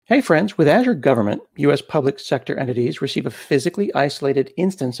Hey friends, with Azure Government, U.S. public sector entities receive a physically isolated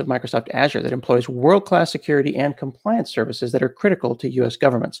instance of Microsoft Azure that employs world-class security and compliance services that are critical to U.S.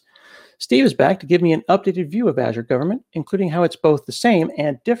 governments. Steve is back to give me an updated view of Azure Government, including how it's both the same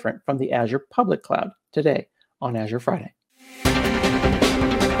and different from the Azure public cloud today on Azure Friday.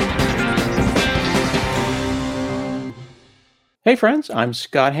 Hey friends, I'm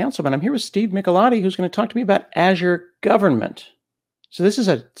Scott Hanselman. I'm here with Steve Michelotti, who's going to talk to me about Azure Government. So this is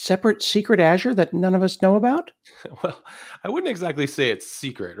a separate secret Azure that none of us know about? Well, I wouldn't exactly say it's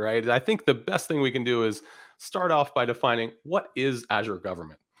secret, right? I think the best thing we can do is start off by defining what is Azure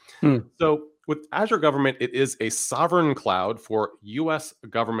Government. Hmm. So, with Azure Government, it is a sovereign cloud for US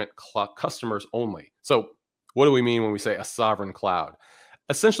government customers only. So, what do we mean when we say a sovereign cloud?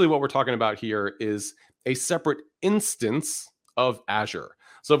 Essentially, what we're talking about here is a separate instance of Azure.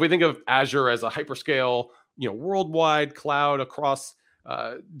 So, if we think of Azure as a hyperscale, worldwide cloud across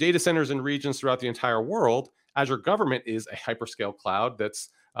data centers and regions throughout the entire world, Azure Government is a hyperscale cloud that's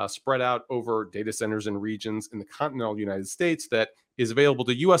spread out over data centers and regions in the continental United States that is available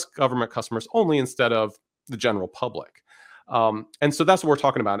to US government customers only instead of the general public. And so that's what we're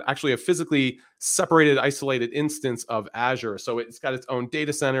talking about. Actually, a physically separated, isolated instance of Azure. So it's got its own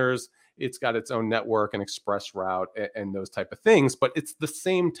data centers, it's got its own network and express route and those type of things, but it's the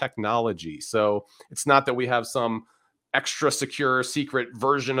same technology. So it's not that we have some extra secure secret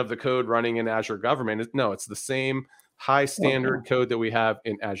version of the code running in Azure Government. No, it's the same high standard code that we have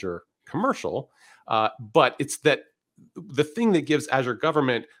in Azure Commercial. But it's that the thing that gives Azure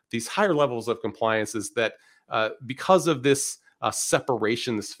Government these higher levels of compliance is that because of this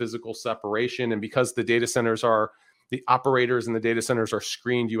separation, this physical separation, and because the operators in the data centers are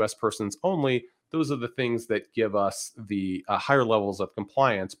screened US persons only, those are the things that give us the higher levels of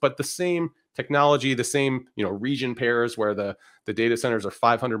compliance. But the same technology, the same region pairs where the data centers are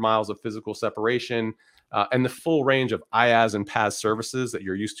 500 miles of physical separation, and the full range of IaaS and PaaS services that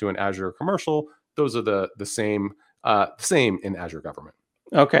you're used to in Azure Commercial, those are the same in Azure Government.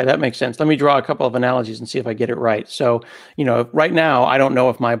 Okay, that makes sense. Let me draw a couple of analogies and see if I get it right. So, right now, I don't know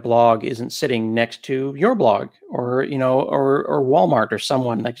if my blog isn't sitting next to your blog or Walmart or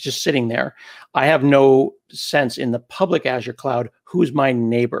someone like just sitting there. I have no sense in the public Azure cloud who's my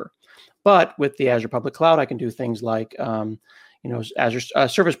neighbor. But with the Azure public cloud, I can do things like, Azure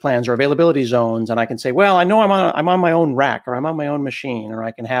service plans or availability zones, and I can say, well, I know I'm on my own rack, or I'm on my own machine, or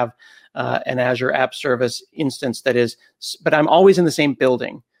I can have an Azure App Service instance but I'm always in the same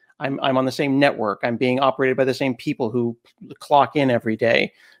building. I'm on the same network. I'm being operated by the same people who clock in every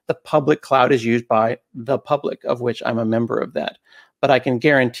day. The public cloud is used by the public, of which I'm a member of that. But I can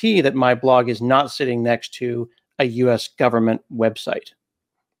guarantee that my blog is not sitting next to a US government website.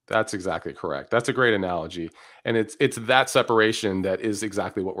 That's exactly correct. That's a great analogy. And it's that separation that is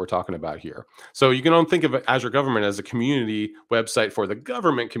exactly what we're talking about here. So you can think of Azure Government as a community website for the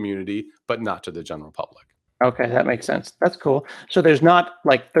government community, but not to the general public. Okay, that makes sense. That's cool. So there's not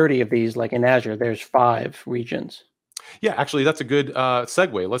like 30 of these like in Azure. There's 5 regions. Yeah, actually, that's a good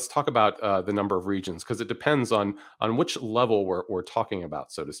segue. Let's talk about the number of regions because it depends on which level we're talking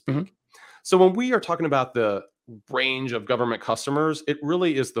about, so to speak. Mm-hmm. So when we are talking about the range of government customers, it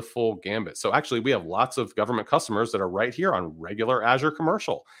really is the full gambit. So actually, we have lots of government customers that are right here on regular Azure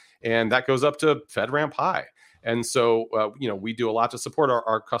Commercial, and that goes up to FedRAMP High. And so, we do a lot to support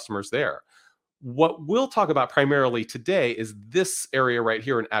our customers there. What we'll talk about primarily today is this area right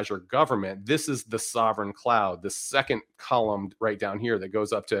here in Azure Government. This is the sovereign cloud, the second column right down here that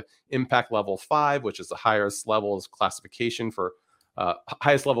goes up to impact level 5, which is the highest level of classification for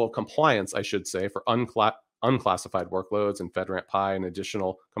highest level of compliance, I should say, for unclassified workloads and FedRAMP High and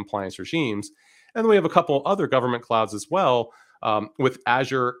additional compliance regimes. And then we have a couple other government clouds as well, with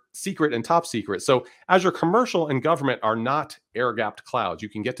Azure Secret and Top Secret. So Azure Commercial and Government are not air-gapped clouds. You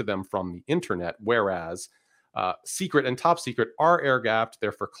can get to them from the internet, whereas Secret and Top Secret are air-gapped.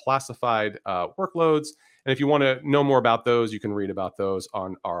 They're for classified workloads. And if you want to know more about those, you can read about those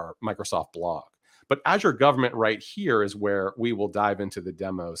on our Microsoft blog. But Azure Government right here is where we will dive into the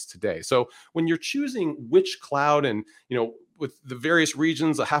demos today. So when you're choosing which cloud and, with the various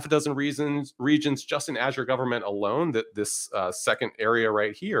regions, a half a dozen regions just in Azure Government alone, that this second area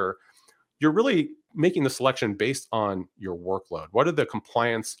right here, you're really making the selection based on your workload. What are the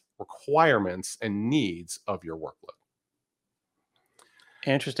compliance requirements and needs of your workload?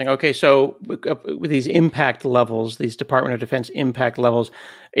 Interesting. Okay, so with these impact levels, these Department of Defense impact levels,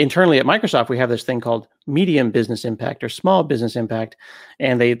 internally at Microsoft, we have this thing called medium business impact or small business impact,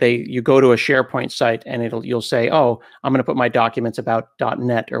 and you go to a SharePoint site and you'll say, oh, I'm going to put my documents about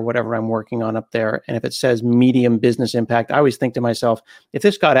 .NET or whatever I'm working on up there, and if it says medium business impact, I always think to myself, if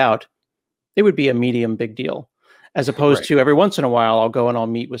this got out, it would be a medium big deal. As opposed Right. to every once in a while, I'll go and I'll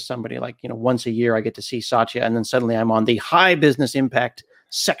meet with somebody like, once a year I get to see Satya, and then suddenly I'm on the high business impact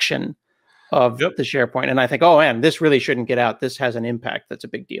section of Yep. the SharePoint. And I think, oh man, this really shouldn't get out. This has an impact. That's a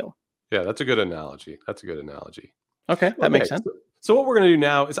big deal. Yeah, that's a good analogy. That's a good analogy. Okay, that makes Okay. sense. So what we're going to do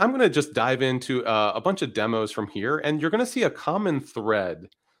now is I'm going to just dive into a bunch of demos from here, and you're going to see a common thread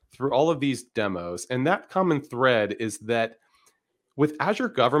through all of these demos. And that common thread is that with Azure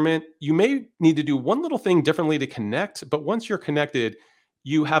Government, you may need to do one little thing differently to connect, but once you're connected,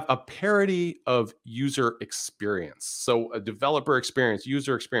 you have a parity of user experience. So a developer experience,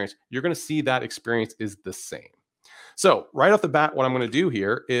 user experience, you're going to see that experience is the same. So right off the bat, what I'm going to do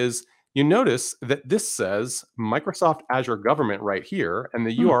here is you notice that this says Microsoft Azure Government right here, and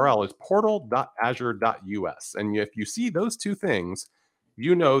the URL is portal.azure.us. And if you see those two things,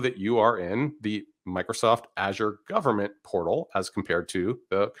 you know that you are in the Microsoft Azure Government portal as compared to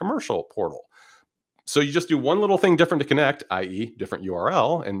the commercial portal. So you just do one little thing different to connect, i.e., different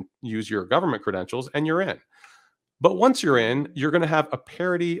URL, and use your government credentials, and you're in. But once you're in, you're going to have a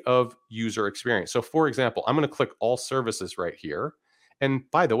parity of user experience. So for example, I'm going to click all services right here. And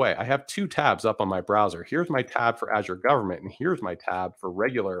by the way, I have two tabs up on my browser. Here's my tab for Azure Government, and here's my tab for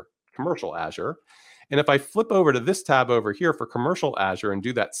regular commercial Azure. And if I flip over to this tab over here for commercial Azure and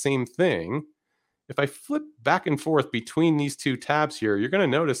do that same thing, if I flip back and forth between these two tabs here, you're going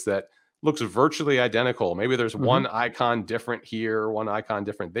to notice that looks virtually identical. Maybe there's one icon different here, one icon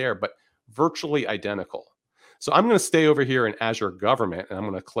different there, but virtually identical. So I'm going to stay over here in Azure Government, and I'm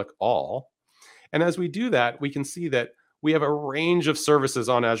going to click all. And as we do that, we can see that we have a range of services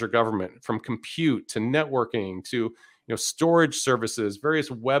on Azure Government, from compute to networking to storage services,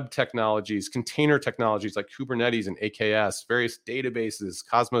 various web technologies, container technologies like Kubernetes and AKS, various databases,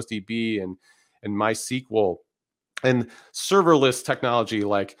 Cosmos DB and MySQL, and serverless technology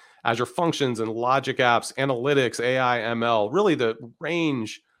like Azure Functions and Logic Apps, analytics, AI, ML, really the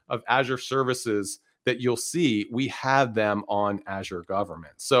range of Azure services that you'll see, we have them on Azure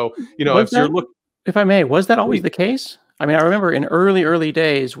Government. So, Was if you're that, looking, if I may, was that always the case? I mean, I remember in early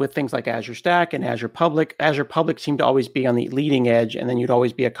days with things like Azure Stack and Azure Public seemed to always be on the leading edge, and then you'd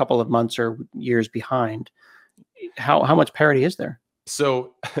always be a couple of months or years behind. How much parity is there?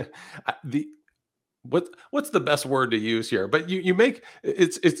 so the what's the best word to use here? But you make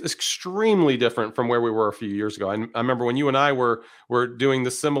it's extremely different from where we were a few years ago. I remember when you and I were doing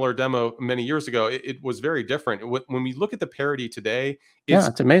the similar demo many years ago. It was very different. When we look at the parity today, Yeah,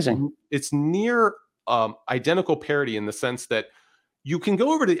 it's amazing. it's near identical parity in the sense that you can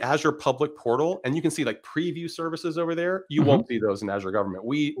go over to the Azure Public Portal and you can see like preview services over there. You won't see those in Azure Government.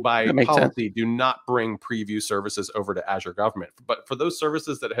 We, by That makes sense. policy, do not bring preview services over to Azure Government. But for those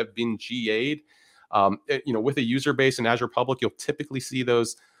services that have been GA'd, with a user base in Azure Public, you'll typically see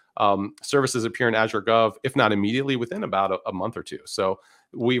those services appear in Azure Gov, if not immediately, within about a month or two. So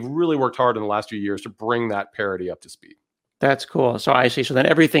we've really worked hard in the last few years to bring that parity up to speed. That's cool. So I see. So then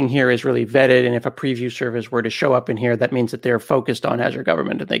everything here is really vetted. And if a preview service were to show up in here, that means that they're focused on Azure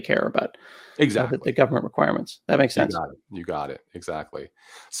Government and they care about Exactly the government requirements. That makes sense. You got it. Exactly.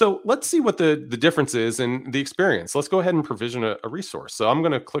 So let's see what the difference is in the experience. Let's go ahead and provision a resource. So I'm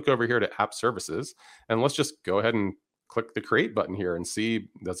going to click over here to App Services, and let's just go ahead and click the Create button here and see,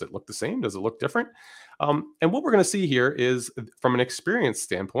 does it look the same? Does it look different? And what we're going to see here is, from an experience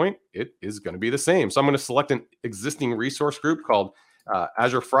standpoint, it is going to be the same. So I'm going to select an existing resource group called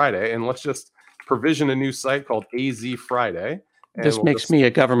Azure Friday, and let's just provision a new site called AZ Friday. This makes me a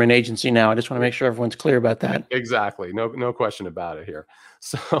government agency now. I just want to make sure everyone's clear about that. Exactly. No question about it here.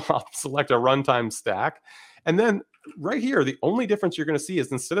 So I'll select a runtime stack. And then right here, the only difference you're going to see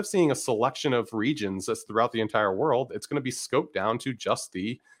is, instead of seeing a selection of regions that's throughout the entire world, it's going to be scoped down to just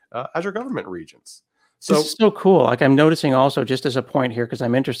the Azure Government regions. So this is so cool. Like, I'm noticing also, just as a point here, because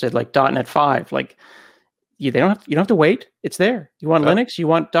I'm interested, like .NET 5, like you don't have to wait. It's there. You want Linux, you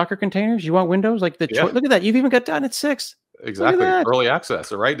want Docker containers, you want Windows, like look at that. You've even got .NET 6. Exactly. Early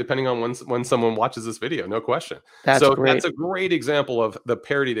access, right? Depending on when someone watches this video, no question. That's great. That's a great example of the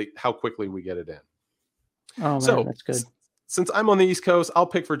parity, how quickly we get it in. Oh man, that's good. Since I'm on the East Coast, I'll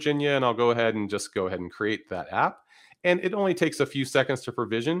pick Virginia, and I'll go ahead and create that app. And it only takes a few seconds to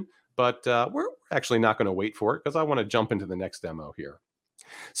provision, but we're actually not going to wait for it because I want to jump into the next demo here.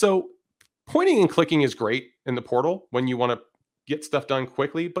 So pointing and clicking is great in the portal when you want to get stuff done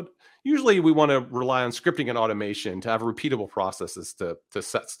quickly, but usually we want to rely on scripting and automation to have repeatable processes to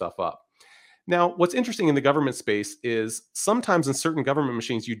set stuff up. Now, what's interesting in the government space is sometimes in certain government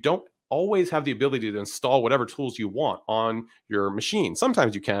machines, you don't always have the ability to install whatever tools you want on your machine.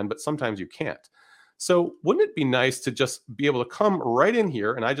 Sometimes you can, but sometimes you can't. So wouldn't it be nice to just be able to come right in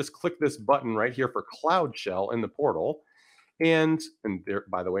here, and I just click this button right here for Cloud Shell in the portal, and there,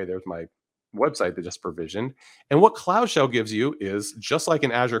 by the way, there's my website that just provisioned. And what Cloud Shell gives you is just like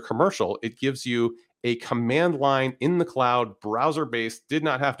in Azure Commercial, it gives you a command line in the cloud, browser based, did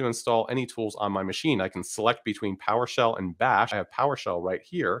not have to install any tools on my machine. I can select between PowerShell and Bash. I have PowerShell right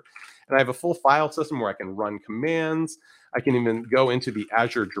here. And I have a full file system where I can run commands. I can even go into the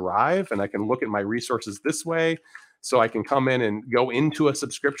Azure Drive and I can look at my resources this way. So I can come in and go into a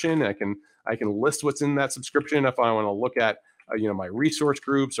subscription. I can list what's in that subscription if I want to look at my resource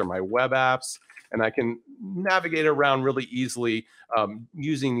groups or my web apps, and I can navigate around really easily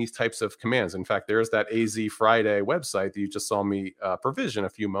using these types of commands. In fact, there's that AZ Friday website that you just saw me provision a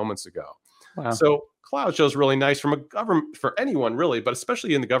few moments ago. Wow. So Cloud Shell is really nice from a government, for anyone really, but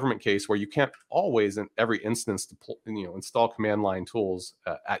especially in the government case where you can't always in every instance install command line tools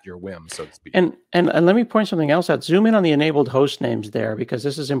at your whim, so to speak. And let me point something else out. Zoom in on the enabled host names there, because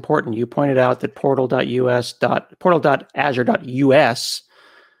this is important. You pointed out that portal.azure.us.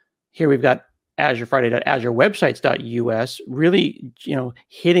 Here we've got Azure Friday.azurewebsites.us, really,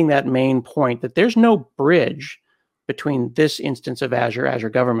 hitting that main point that there's no bridge between this instance of Azure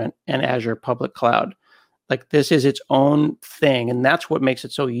Government, and Azure Public Cloud. Like, this is its own thing, and that's what makes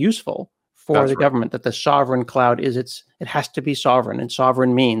it so useful for the government, that the sovereign cloud it has to be sovereign, and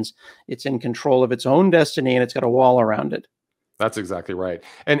sovereign means it's in control of its own destiny and it's got a wall around it. That's exactly right.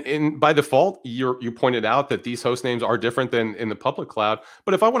 And by default, you pointed out that these host names are different than in the public cloud.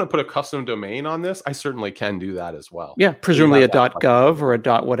 But if I want to put a custom domain on this, I certainly can do that as well. Yeah, presumably a .gov or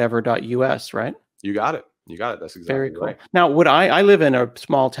a .whatever.us, right? You got it. That's exactly very cool. Right. Now, I live in a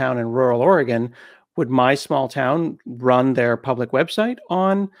small town in rural Oregon. Would my small town run their public website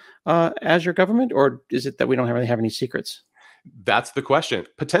on Azure Government, or is it that we don't really have any secrets? That's the question.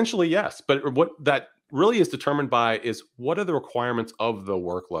 Potentially, yes. But what that really is determined by is what are the requirements of the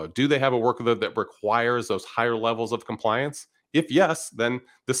workload? Do they have a workload that requires those higher levels of compliance? If yes, then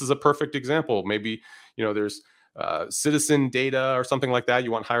this is a perfect example. Maybe, there's citizen data or something like that.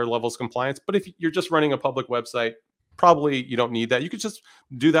 You want higher levels of compliance. But if you're just running a public website, probably you don't need that. You could just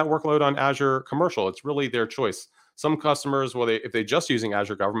do that workload on Azure Commercial. It's really their choice. Some customers, if they're just using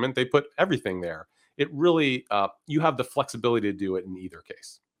Azure Government, they put everything there. It really, you have the flexibility to do it in either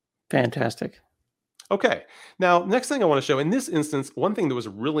case. Fantastic. Okay. Now, next thing I want to show, in this instance, one thing that was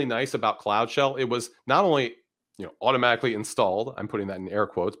really nice about Cloud Shell, it was not only automatically installed. I'm putting that in air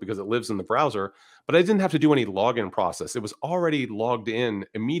quotes because it lives in the browser, but I didn't have to do any login process. It was already logged in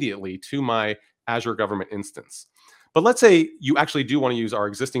immediately to my Azure Government instance. But let's say you actually do want to use our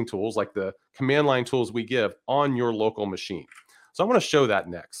existing tools, like the command line tools we give, on your local machine. So I want to show that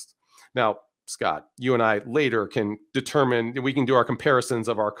next. Now, Scott, you and I later can determine, we can do our comparisons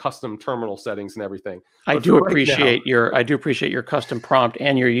of our custom terminal settings and everything. I do appreciate your custom prompt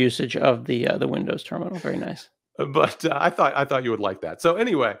and your usage of the Windows terminal. Very nice. But I thought you would like that. So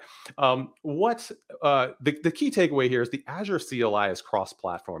anyway, the key takeaway here is the Azure CLI is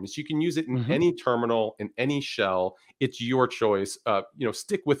cross-platform. So you can use it in any terminal, in any shell. It's your choice.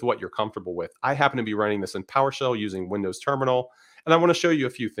 Stick with what you're comfortable with. I happen to be running this in PowerShell using Windows Terminal, and I want to show you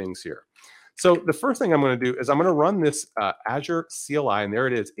a few things here. So the first thing I'm going to do is I'm going to run this Azure CLI, and there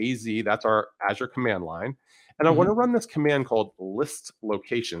it is, AZ. That's our Azure command line. And I want to run this command called list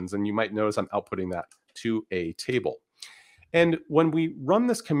locations, and you might notice I'm outputting that to a table. And when we run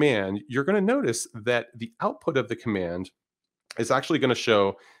this command, you're going to notice that the output of the command is actually going to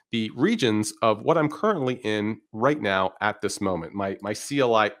show the regions of what I'm currently in right now at this moment. My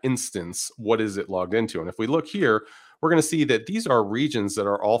CLI instance, what is it logged into? And if we look here, we're going to see that these are regions that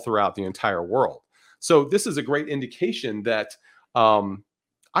are all throughout the entire world. So this is a great indication that I'm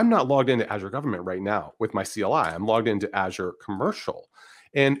not logged into Azure Government right now with my CLI. I'm logged into Azure Commercial.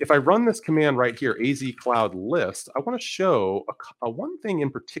 And if I run this command right here, AZ Cloud List, I want to show one thing in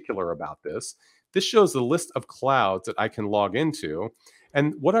particular about this. This shows the list of clouds that I can log into.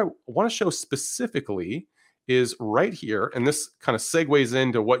 And what I want to show specifically is right here. And this kind of segues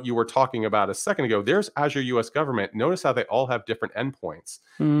into what you were talking about a second ago. There's Azure US Government. Notice how they all have different endpoints,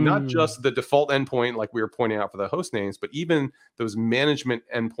 not Mm. just the default endpoint like we were pointing out for the host names, but even those management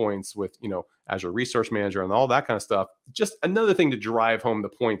endpoints with, Azure Resource Manager and all that kind of stuff. Just another thing to drive home the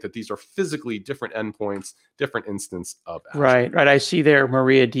point that these are physically different endpoints, different instance of Azure. Right, right. I see there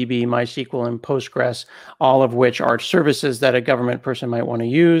MariaDB, MySQL, and Postgres, all of which are services that a government person might want to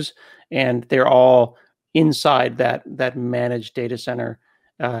use, and they're all inside that managed data center,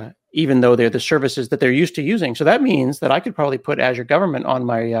 even though they're the services that they're used to using. So that means that I could probably put Azure Government on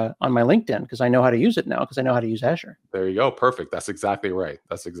my LinkedIn because I know how to use it now because I know how to use Azure. There you go. Perfect. That's exactly right.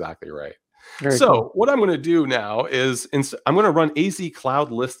 That's exactly right. Very So cool. what I'm going to do now is I'm going to run AZ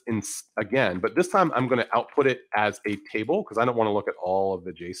Cloud List again, but this time I'm going to output it as a table because I don't want to look at all of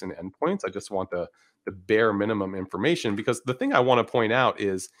the JSON endpoints. I just want the bare minimum information, because the thing I want to point out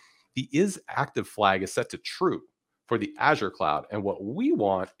is the is active flag is set to true for the Azure cloud. And what we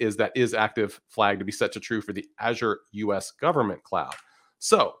want is that is active flag to be set to true for the Azure US Government cloud.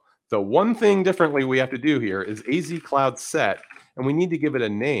 So the one thing differently we have to do here is AZ Cloud set, and we need to give it a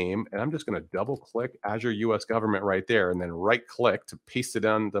name. And I'm just going to double click Azure US Government right there, and then right click to paste it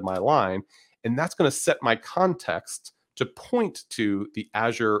onto my line. And that's going to set my context to point to the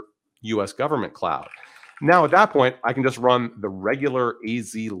Azure US Government Cloud. Now, at that point, I can just run the regular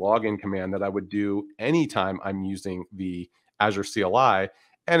AZ login command that I would do anytime I'm using the Azure CLI.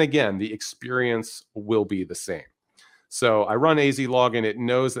 And again, the experience will be the same. So I run AZ login. It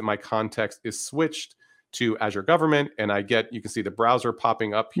knows that my context is switched to Azure Government, and you can see the browser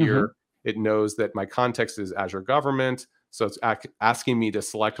popping up here. Mm-hmm. It knows that my context is Azure Government. So it's asking me to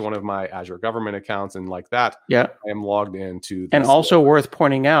select one of my Azure Government accounts, and like that, Yeah. I am logged into this. And also worth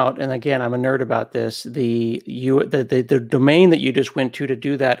pointing out, and again, I'm a nerd about this, the domain that you just went to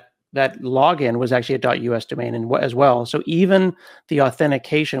do that login was actually a .us domain as well. So even the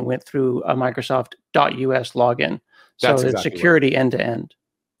authentication went through a Microsoft .us login. So That's it's exactly security right. end to end.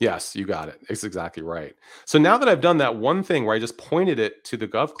 Yes, you got it. It's exactly right. So now that I've done that one thing where I just pointed it to the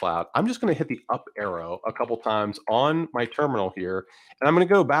Gov Cloud, I'm just going to hit the up arrow a couple times on my terminal here. And I'm going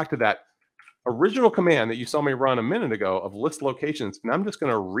to go back to that original command that you saw me run a minute ago of list locations. And I'm just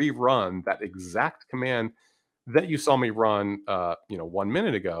going to rerun that exact command that you saw me run 1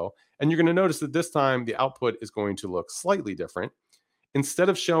 minute ago. And you're going to notice that this time the output is going to look slightly different. Instead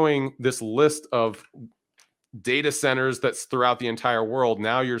of showing this list of data centers that's throughout the entire world,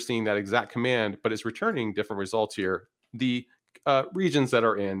 now you're seeing that exact command, but it's returning different results here. The regions that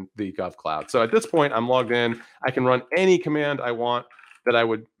are in the Gov Cloud. So at this point, I'm logged in. I can run any command I want that I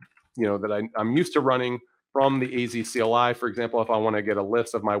would, I'm used to running from the AZ CLI. For example, if I want to get a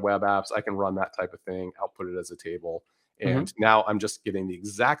list of my web apps, I can run that type of thing, output it as a table. And now I'm just getting the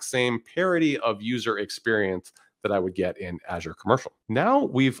exact same parity of user experience that I would get in Azure Commercial. Now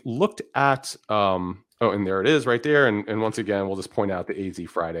we've looked at, and there it is right there. And once again, we'll just point out the AZ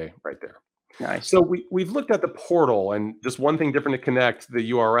Friday right there. Nice. So we've looked at the portal and just one thing different to connect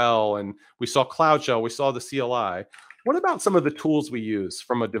the URL, and we saw Cloud Shell, we saw the CLI. What about some of the tools we use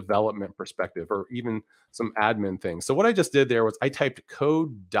from a development perspective, or even some admin things? So what I just did there was I typed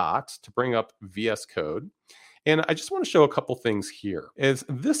code dot to bring up VS Code. And I just want to show a couple things here. Is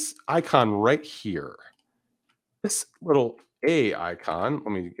this icon right here, this little A icon,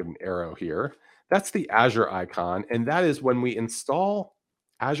 let me give an arrow here. That's the Azure icon. And that is when we install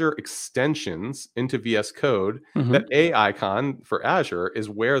Azure extensions into VS Code, that A icon for Azure is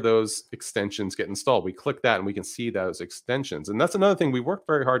where those extensions get installed. We click that and we can see those extensions. And that's another thing. We worked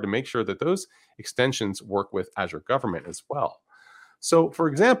very hard to make sure that those extensions work with Azure Government as well. So for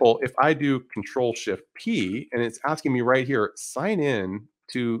example, if I do Control-Shift-P and it's asking me right here, sign in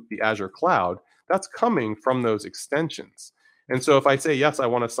to the Azure cloud, that's coming from those extensions. And so if I say, yes, I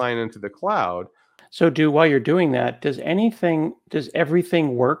want to sign into the cloud. So while you're doing that, does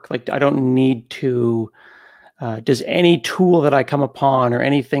everything work? Like, I don't need to, does any tool that I come upon or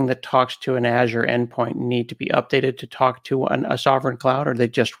anything that talks to an Azure endpoint need to be updated to talk to a sovereign cloud, or they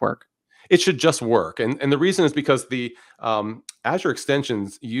just work? It should just work. And the reason is because the Azure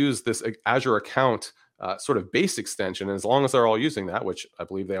extensions use this Azure account sort of base extension. And as long as they're all using that, which I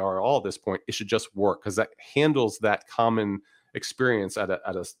believe they are all at this point, it should just work because that handles that common experience at a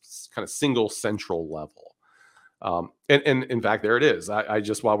kind of single central level. And in fact, there it is. I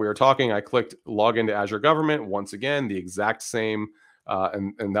just, while we were talking, I clicked log into Azure Government. Once again, the exact same,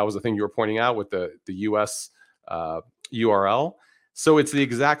 and that was the thing you were pointing out with the US URL. So it's the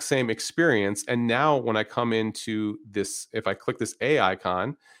exact same experience. And now when I come into this, if I click this A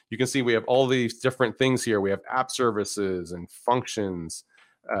icon, you can see we have all these different things here. We have app services and functions.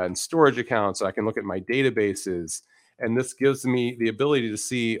 and storage accounts. I can look at my databases. And this gives me the ability to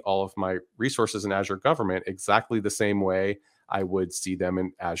see all of my resources in Azure Government exactly the same way I would see them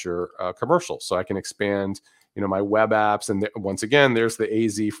in Azure Commercial. So I can expand, my web apps. And once again, there's the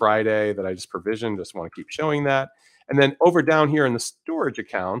AZ Friday that I just provisioned. Just want to keep showing that. And then over down here in the storage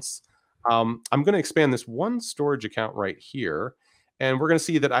accounts, I'm going to expand this one storage account right here. And we're going to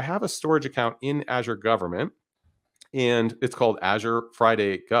see that I have a storage account in Azure Government, and it's called Azure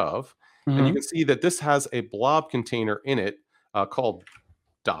Friday Gov. And you Mhm. can see that this has a blob container in it called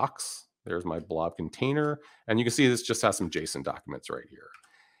docs. There's my blob container. And you can see this just has some JSON documents right here.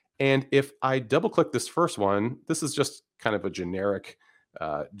 And if I double click this first one, this is just kind of a generic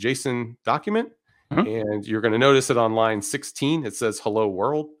JSON document. Mhm. And you're going to notice that on line 16, it says hello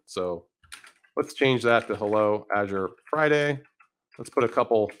world. So let's change that to hello Azure Friday. Let's put a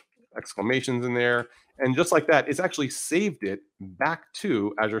couple exclamations in there. And just like that, it's actually saved it back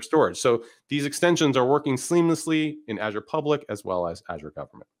to Azure Storage. So these extensions are working seamlessly in Azure Public as well as Azure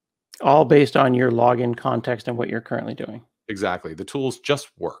Government. All based on your login context and what you're currently doing. Exactly. The tools just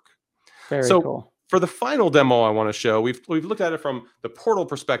work. Very So cool. for the final demo I want to show, we've looked at it from the portal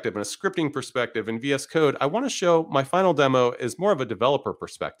perspective and a scripting perspective in VS Code. I want to show my final demo is more of a developer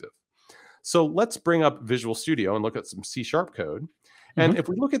perspective. So let's bring up Visual Studio and look at some C# code. And if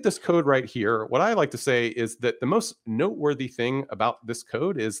we look at this code right here, what I like to say is that the most noteworthy thing about this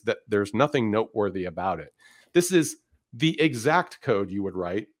code is that there's nothing noteworthy about it. This is the exact code you would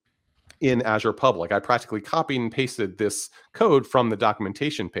write in Azure Public. I practically copied and pasted this code from the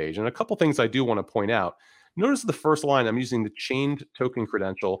documentation page. And a couple things I do want to point out. Notice the first line, I'm using the chained token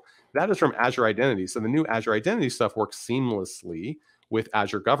credential. That is from Azure Identity. So the new Azure Identity stuff works seamlessly with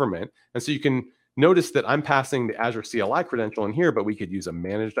Azure Government. And so you can notice that I'm passing the Azure CLI credential in here, but we could use a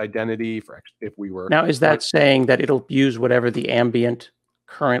managed identity for if we were. Now, is that saying that it'll use whatever the ambient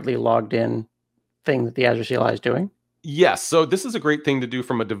currently logged in thing that the Azure CLI is doing? Yes. So this is a great thing to do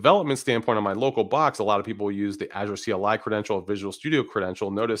from a development standpoint on my local box. A lot of people use the Azure CLI credential, Visual Studio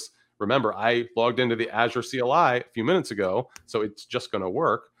credential. Remember, I logged into the Azure CLI a few minutes ago, so it's just going to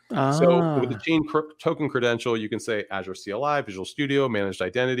work. So with the chain token credential, you can say Azure CLI, Visual Studio, managed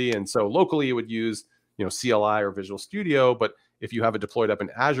identity. And so locally you would use, CLI or Visual Studio, but if you have it deployed up in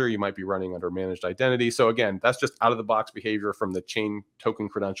Azure, you might be running under managed identity. So again, that's just out of the box behavior from the chain token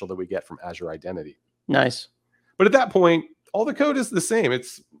credential that we get from Azure Identity. Nice. But at that point, all the code is the same.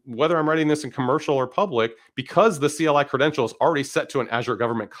 It's whether I'm writing this in commercial or public, because the CLI credential is already set to an Azure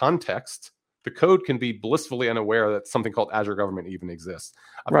Government context, the code can be blissfully unaware that something called Azure Government even exists.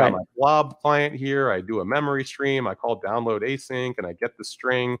 I've got my blob client here. I do a memory stream. I call download async and I get the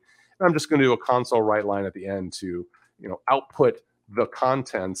string. And I'm just going to do a console write line at the end to, output the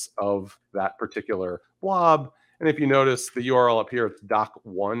contents of that particular blob. And if you notice the URL up here, it's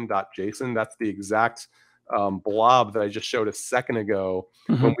doc1.json. That's the exact blob that I just showed a second ago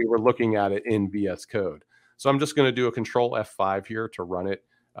when we were looking at it in VS Code. So I'm just going to do a control F5 here to run it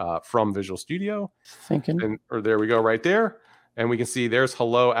from Visual Studio. Or there we go right there. And we can see there's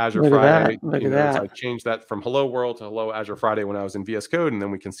hello Azure Friday. Look at that. I changed that from hello world to hello Azure Friday when I was in VS Code. And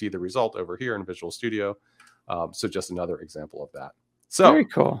then we can see the result over here in Visual Studio. So just another example of that. So very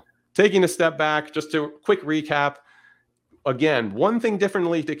cool. Taking a step back, just to quick recap. Again, one thing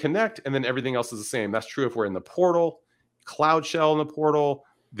differently to connect, and then everything else is the same. That's true if we're in the portal, Cloud Shell in the portal,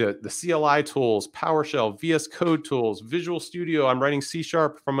 the CLI tools, PowerShell, VS Code tools, Visual Studio. I'm writing C#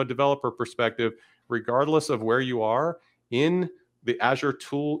 from a developer perspective, regardless of where you are in the Azure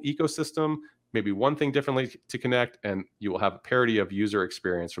tool ecosystem. Maybe one thing differently to connect, and you will have a parity of user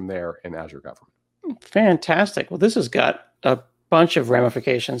experience from there in Azure Government. Fantastic. Well, this has got a bunch of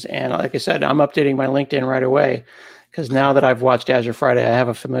ramifications. And like I said, I'm updating my LinkedIn right away, because now that I've watched Azure Friday, I have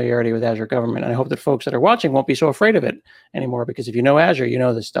a familiarity with Azure Government. And I hope that folks that are watching won't be so afraid of it anymore, because if you know Azure, you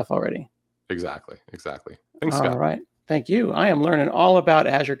know this stuff already. Exactly. Thanks, Scott. All right. Thank you. I am learning all about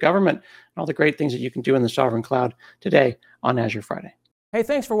Azure Government and all the great things that you can do in the Sovereign Cloud today on Azure Friday. Hey,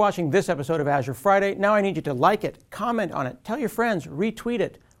 thanks for watching this episode of Azure Friday. Now I need you to like it, comment on it, tell your friends, retweet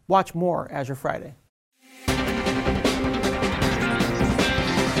it, watch more Azure Friday.